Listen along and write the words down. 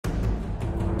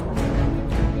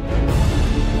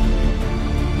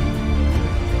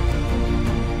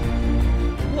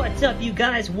What's up, you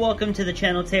guys? Welcome to the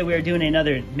channel. Today we are doing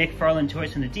another McFarlane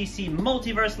toys from the DC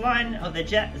multiverse line of the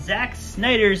Zack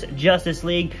Snyder's Justice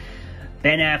League,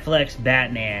 Ben Affleck's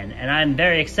Batman. And I'm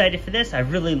very excited for this. I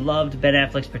really loved Ben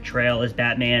Affleck's portrayal as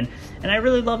Batman, and I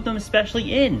really loved him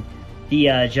especially in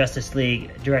the Justice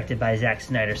League directed by Zack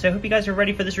Snyder. So I hope you guys are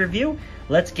ready for this review.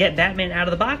 Let's get Batman out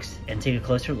of the box and take a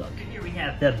closer look. Here we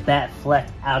have the Batfleck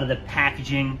out of the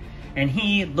packaging, and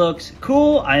he looks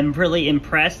cool. I'm really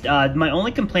impressed. My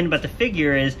only complaint about the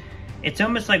figure is it's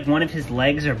almost like one of his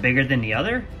legs are bigger than the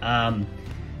other. So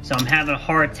I'm having a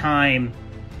hard time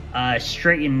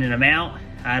straightening him out.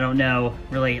 I don't know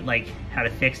really like how to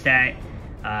fix that.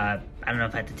 I don't know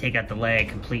if I have to take out the leg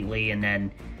completely and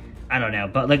then, I don't know.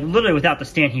 But like literally without the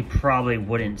stand, he probably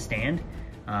wouldn't stand.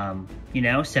 You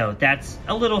know, so that's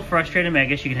a little frustrating. I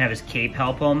guess you can have his cape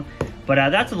help him. But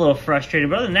that's a little frustrating.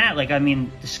 But other than that, like, I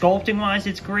mean, sculpting-wise,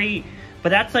 it's great. But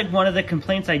that's, like, one of the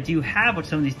complaints I do have with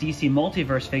some of these DC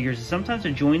Multiverse figures is sometimes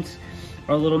the joints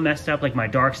are a little messed up. Like, my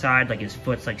Darkseid, like, his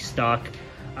foot's, like, stuck.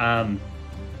 And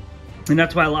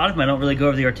that's why a lot of them I don't really go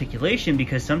over the articulation,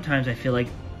 because sometimes I feel like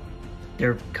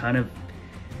they're kind of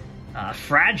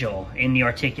fragile in the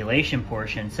articulation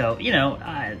portion. So, you know,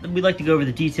 we like to go over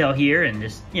the detail here and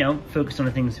just, you know, focus on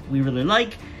the things we really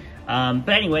like. But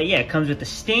anyway, yeah, it comes with the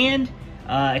stand.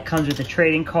 It comes with the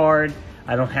trading card.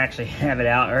 I don't actually have it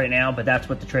out right now, but that's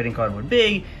what the trading card would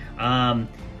be. And,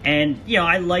 you know,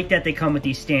 I like that they come with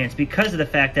these stands because of the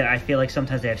fact that I feel like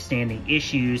sometimes they have standing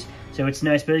issues. So it's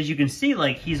nice. But as you can see,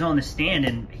 like, he's on the stand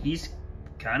and he's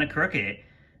kind of crooked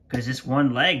because this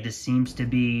one leg just seems to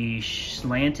be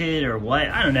slanted or what.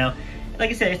 I don't know.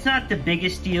 Like I said, it's not the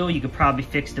biggest deal. You could probably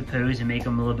fix the pose and make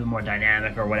him a little bit more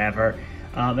dynamic or whatever.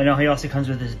 And he also comes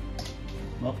with his,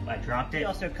 well, I dropped it. He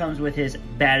also comes with his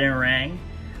Batarang,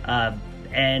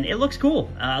 and it looks cool.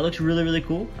 It looks really, really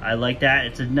cool. I like that.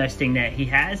 It's a nice thing that he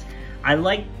has. I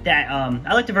like that,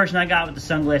 I like the version I got with the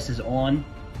sunglasses on.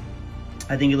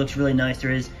 I think it looks really nice.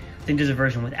 I think there's a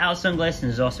version without sunglasses,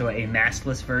 and there's also a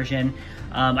maskless version.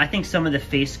 I think some of the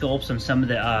face sculpts on some of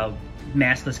the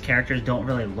maskless characters don't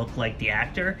really look like the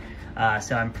actor.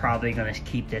 So I'm probably going to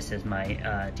keep this as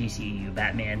my DCEU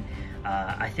Batman.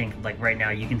 I think, like, right now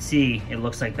you can see it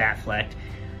looks like Batfleck.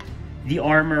 The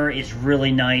armor is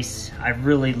really nice. I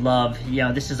really love, you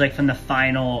know, this is like from the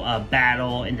final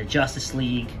battle in the Justice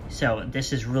League. So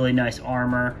this is really nice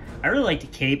armor. I really like the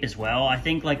cape as well. I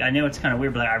think, like, I know it's kind of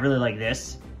weird, but I really like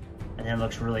this. And then it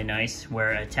looks really nice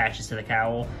where it attaches to the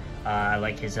cowl. I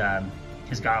like his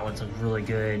gauntlets look really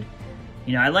good.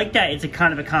 You know, I like that it's a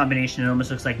kind of a combination. It almost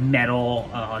looks like metal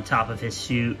on top of his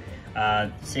suit.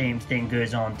 Same thing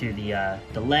goes on through the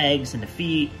legs and the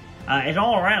feet. And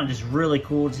all around just really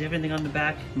cool. Does he have anything on the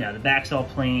back? No, the back's all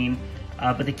plain.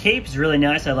 But the cape is really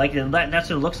nice. I like it. That's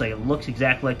what it looks like. It looks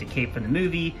exactly like the cape from the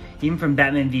movie. Even from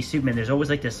Batman v Superman, there's always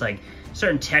like this like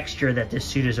certain texture that this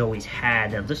suit has always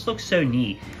had. That just looks so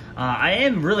neat. I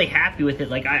am really happy with it.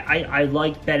 Like I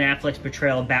like Ben Affleck's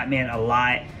portrayal of Batman a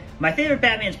lot. My favorite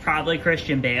Batman is probably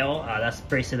Christian Bale. That's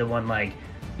basically the one, like,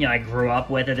 you know, I grew up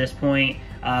with at this point.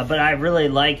 But I really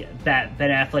like Ben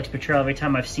Affleck's portrayal every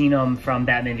time I've seen him, from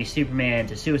Batman v Superman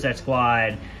to Suicide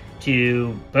Squad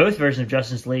to both versions of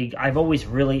Justice League. I've always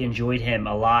really enjoyed him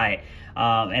a lot.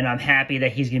 And I'm happy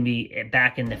that he's going to be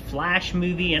back in the Flash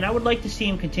movie. And I would like to see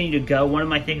him continue to go. One of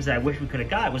my things that I wish we could have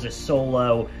got was a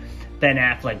solo Ben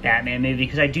Affleck Batman movie,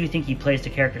 because I do think he plays the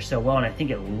character so well, and I think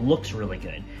it looks really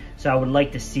good. So I would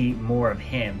like to see more of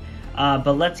him.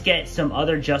 But let's get some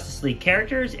other Justice League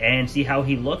characters and see how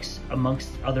he looks amongst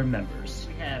other members.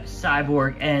 We have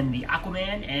Cyborg and the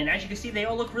Aquaman, and as you can see, they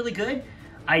all look really good.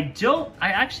 I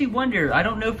actually wonder, I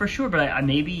don't know for sure, but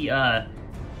maybe Ben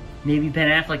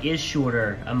Affleck is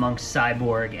shorter amongst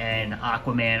Cyborg and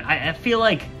Aquaman. I feel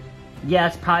like,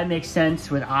 yeah, it probably makes sense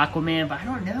with Aquaman, but I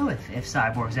don't know if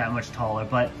Cyborg's that much taller.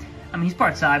 But, I mean, he's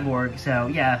part Cyborg, so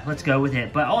yeah, let's go with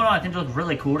it. But all in all, I think they look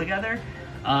really cool together.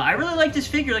 I really like this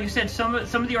figure. Like I said, some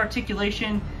of the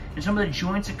articulation and some of the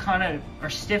joints are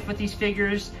stiff with these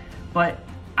figures, but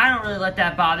I don't really let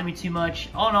that bother me too much.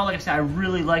 All in all, like I said, I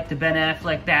really like the Ben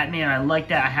Affleck Batman. I like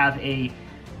that I have a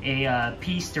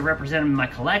piece to represent him in my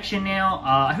collection now.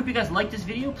 I hope you guys like this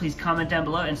video. Please comment down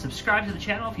below and subscribe to the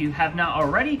channel if you have not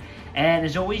already. And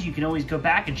as always, you can always go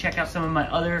back and check out some of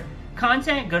my other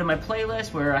content. Go to my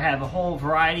playlist where I have a whole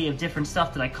variety of different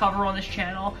stuff that I cover on this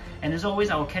channel. And as always,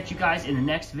 I will catch you guys in the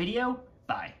next video.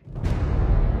 Bye.